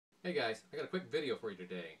Hey guys, I got a quick video for you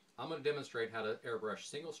today. I'm going to demonstrate how to airbrush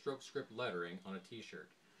single stroke script lettering on a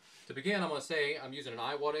t-shirt. To begin, I'm going to say I'm using an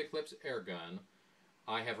iWater Eclipse air gun.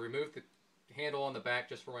 I have removed the handle on the back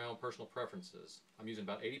just for my own personal preferences. I'm using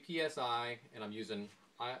about 80 psi and I'm using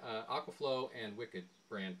Aquaflow and Wicked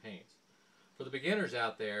brand paints. For the beginners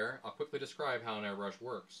out there, I'll quickly describe how an airbrush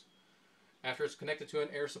works. After it's connected to an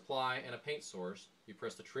air supply and a paint source, you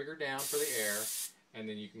press the trigger down for the air and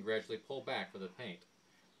then you can gradually pull back for the paint.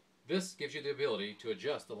 This gives you the ability to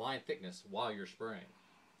adjust the line thickness while you're spraying.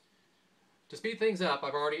 To speed things up,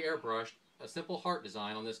 I've already airbrushed a simple heart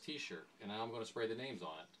design on this t-shirt, and now I'm going to spray the names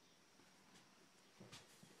on it.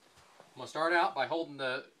 I'm going to start out by holding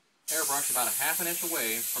the airbrush about a ½ inch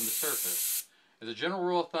away from the surface. As a general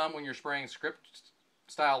rule of thumb, when you're spraying script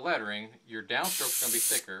style lettering, your downstroke is going to be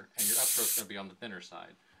thicker and your upstroke is going to be on the thinner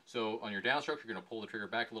side. So on your downstroke, you're going to pull the trigger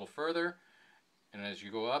back a little further, and as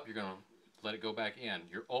you go up, you're going to let it go back in.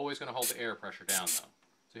 You're always going to hold the air pressure down though.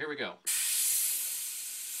 So here we go.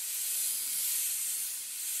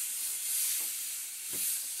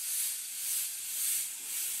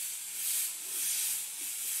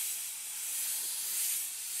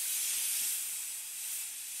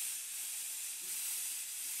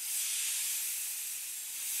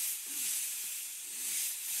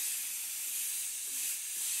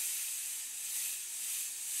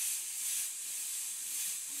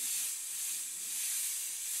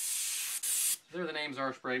 There the names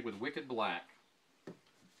are sprayed with Wicked Black.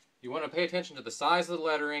 You want to pay attention to the size of the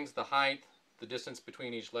letterings, the height, the distance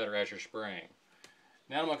between each letter as you're spraying.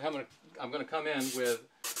 Now I'm going to come in with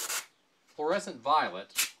fluorescent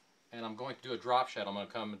violet, and I'm going to do a drop shadow. I'm going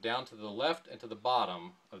to come down to the left and to the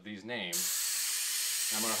bottom of these names.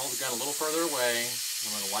 And I'm going to hold the gun a little further away, and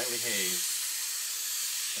I'm going to lightly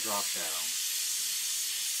haze a drop shadow.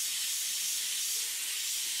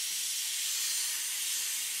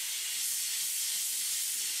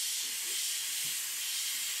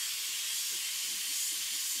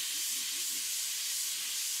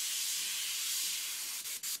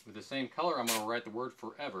 With the same color, I'm going to write the word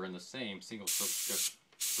forever in the same single stroke script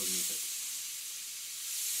beneath it.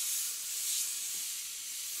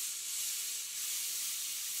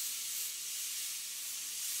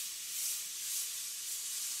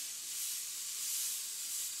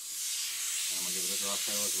 And I'm going to give it a drop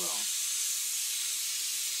shadow as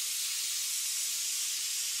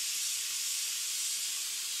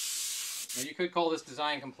well. Now you could call this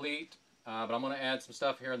design complete, but I'm going to add some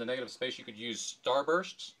stuff here in the negative space. You could use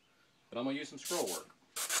starbursts, but I'm going to use some scroll work.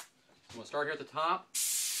 I'm going to start here at the top.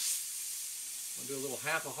 I'm going to do a little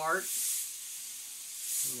half a heart.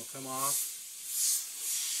 And we'll come off.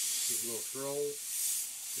 These little scrolls.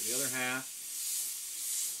 Do the other half.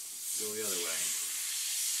 Go the other way.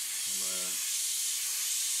 I'm going to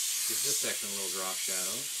give this section a little drop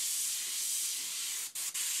shadow.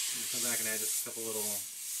 I'm going to come back and add just a couple little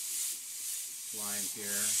lines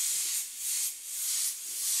here.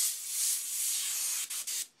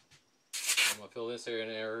 I'm going to fill this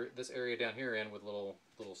area down here in with little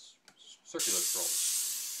circular scrolls.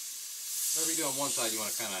 Whatever you do on one side, you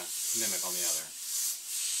want to kind of mimic on the other.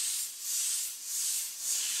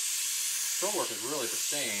 Scroll work is really the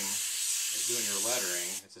same as doing your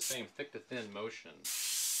lettering. It's the same thick to thin motion.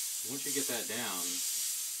 Once you get that down,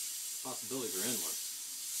 possibilities are endless.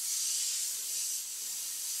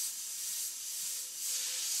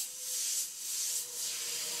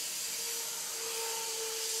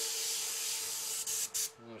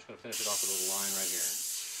 I'm just going to finish it off with a little line right here.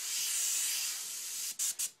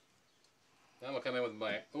 Now I'm going to come in with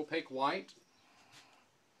my opaque white.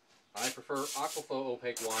 I prefer Aquaflow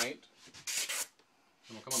opaque white.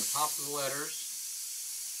 I'm going to come on the tops of the letters.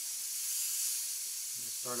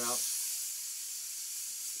 Start out,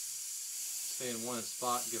 stay in one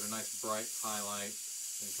spot, give it a nice bright highlight,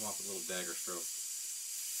 and come off with a little dagger stroke.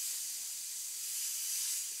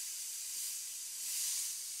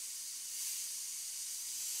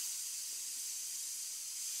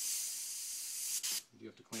 You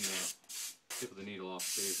have to clean the tip of the needle off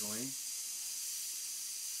occasionally.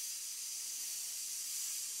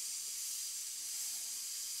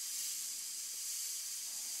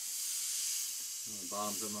 On the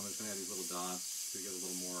bottoms of them, I'm just going to add these little dots to get a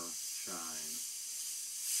little more shine.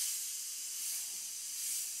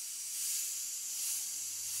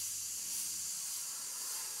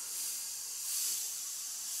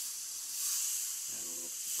 Add a little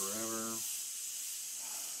forever.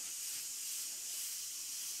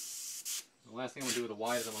 The last thing I'm going to do with the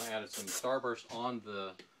white is I'm going to add some starburst on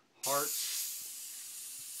the hearts.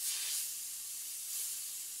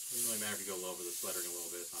 It doesn't really matter if you go low over this lettering a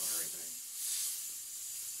little bit, it's not a hurry thing.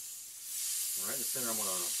 Right in the center, I'm going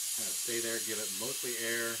to kind of stay there, give it mostly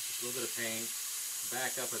air, just a little bit of paint,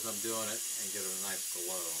 back up as I'm doing it, and give it a nice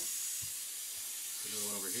glow. Another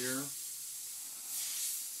one over here.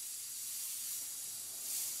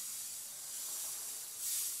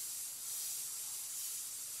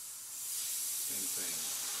 Same thing.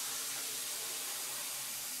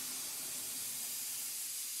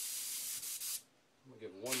 I'm going to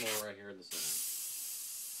give one more right here in the center.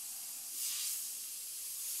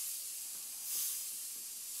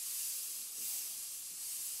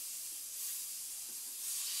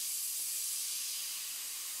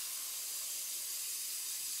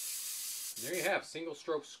 There you have single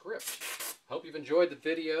stroke script. Hope you've enjoyed the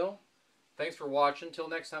video. Thanks for watching. Till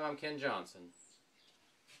next time, I'm Ken Johnson.